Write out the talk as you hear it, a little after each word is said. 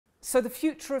So the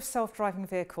future of self-driving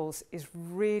vehicles is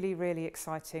really, really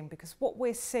exciting, because what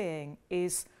we're seeing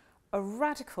is a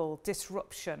radical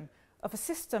disruption of a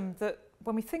system that,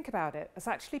 when we think about it, has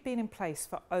actually been in place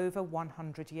for over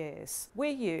 100 years.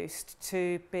 We're used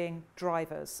to being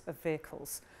drivers of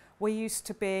vehicles. We're used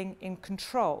to being in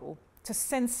control, to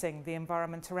sensing the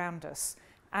environment around us,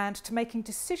 and to making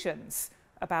decisions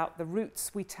about the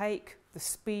routes we take, the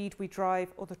speed we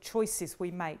drive, or the choices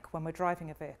we make when we're driving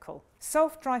a vehicle.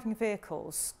 Self-driving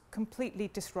vehicles completely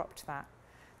disrupt that.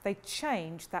 They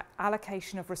change that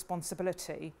allocation of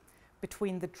responsibility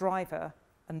between the driver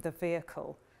and the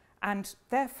vehicle. And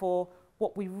therefore,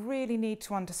 what we really need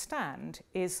to understand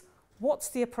is what's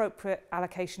the appropriate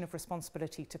allocation of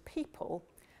responsibility to people,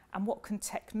 and what can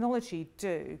technology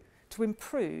do to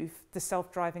improve the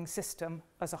self-driving system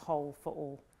as a whole for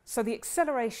all. So the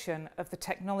acceleration of the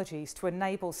technologies to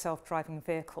enable self-driving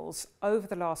vehicles over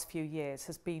the last few years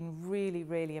has been really,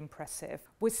 really impressive.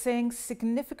 We're seeing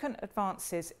significant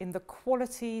advances in the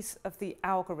qualities of the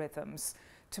algorithms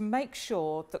to make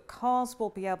sure that cars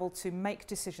will be able to make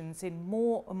decisions in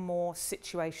more and more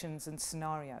situations and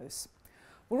scenarios.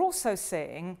 We're also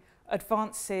seeing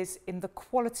advances in the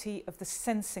quality of the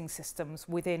sensing systems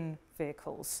within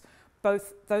vehicles,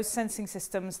 both those sensing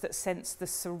systems that sense the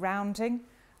surrounding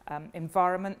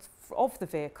environment of the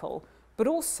vehicle, but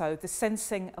also the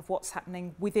sensing of what's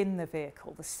happening within the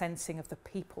vehicle, the sensing of the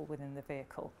people within the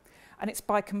vehicle. And it's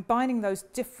by combining those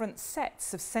different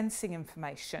sets of sensing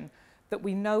information that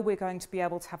we know we're going to be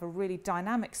able to have a really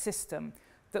dynamic system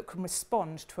that can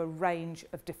respond to a range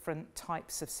of different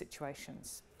types of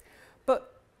situations.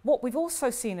 But what we've also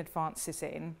seen advances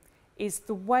in is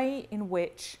the way in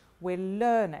which we're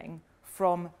learning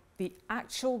from the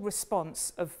actual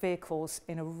response of vehicles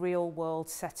in a real-world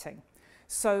setting.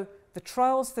 So the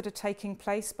trials that are taking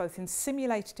place both in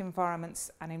simulated environments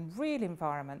and in real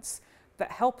environments that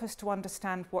help us to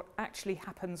understand what actually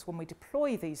happens when we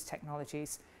deploy these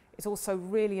technologies is also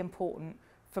really important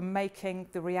for making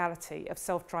the reality of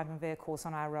self-driving vehicles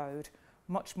on our road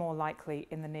much more likely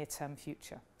in the near-term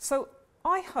future. So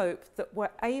I hope that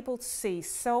we're able to see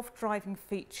self-driving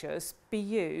features be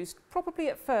used, probably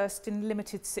at first in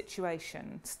limited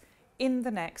situations, in the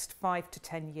next 5 to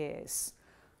 10 years.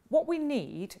 What we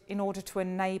need in order to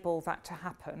enable that to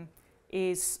happen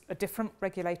is a different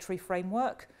regulatory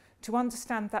framework to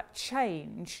understand that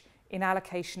change in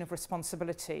allocation of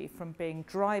responsibility from being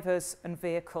drivers and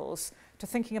vehicles to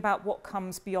thinking about what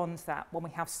comes beyond that when we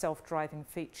have self-driving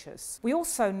features. We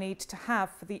also need to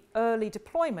have, for the early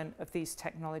deployment of these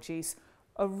technologies,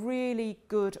 a really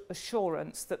good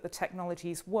assurance that the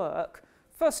technologies work,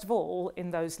 first of all,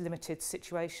 in those limited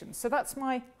situations. So that's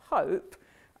my hope,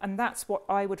 and that's what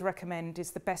I would recommend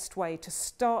is the best way to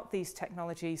start these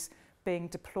technologies being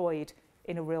deployed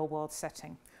in a real-world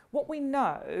setting. What we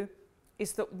know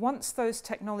is that once those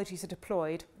technologies are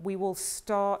deployed, we will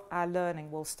start our learning.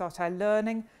 We'll start our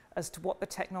learning as to what the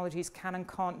technologies can and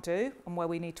can't do and where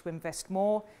we need to invest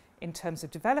more in terms of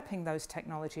developing those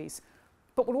technologies.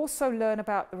 But we'll also learn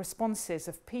about the responses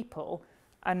of people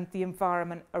and the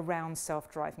environment around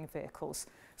self-driving vehicles.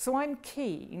 So I'm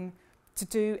keen to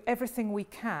do everything we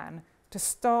can to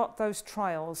start those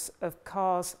trials of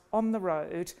cars on the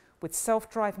road with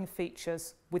self-driving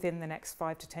features within the next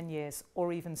 5 to 10 years,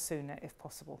 or even sooner if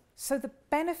possible. So the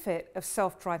benefit of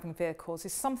self-driving vehicles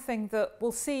is something that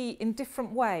we'll see in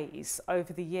different ways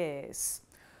over the years.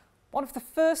 One of the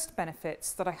first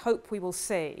benefits that I hope we will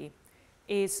see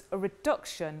is a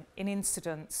reduction in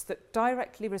incidents that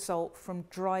directly result from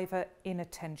driver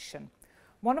inattention.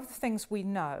 One of the things we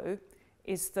know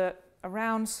is that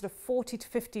around sort of 40 to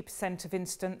 50% of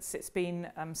incidents, it's been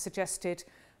suggested,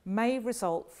 may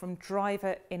result from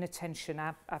driver inattention,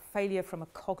 a failure from a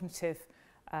cognitive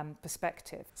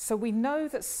perspective. So we know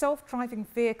that self-driving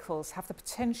vehicles have the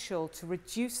potential to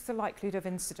reduce the likelihood of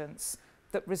incidents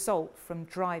that result from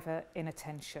driver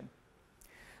inattention.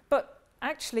 But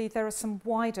actually, there are some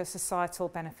wider societal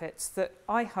benefits that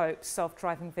I hope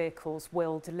self-driving vehicles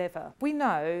will deliver. We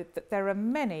know that there are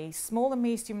many small and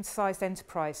medium-sized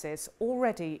enterprises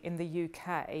already in the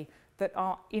UK that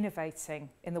are innovating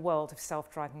in the world of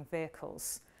self-driving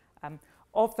vehicles.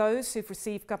 Of those who've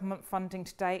received government funding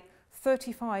to date,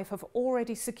 35 have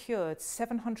already secured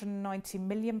 £790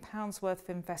 million worth of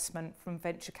investment from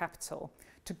venture capital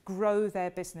to grow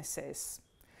their businesses.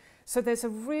 So there's a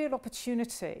real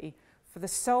opportunity for the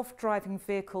self-driving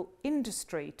vehicle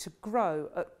industry to grow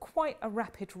at quite a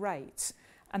rapid rate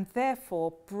and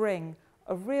therefore bring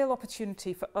a real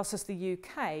opportunity for us as the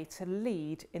UK to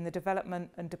lead in the development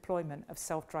and deployment of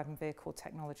self-driving vehicle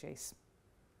technologies.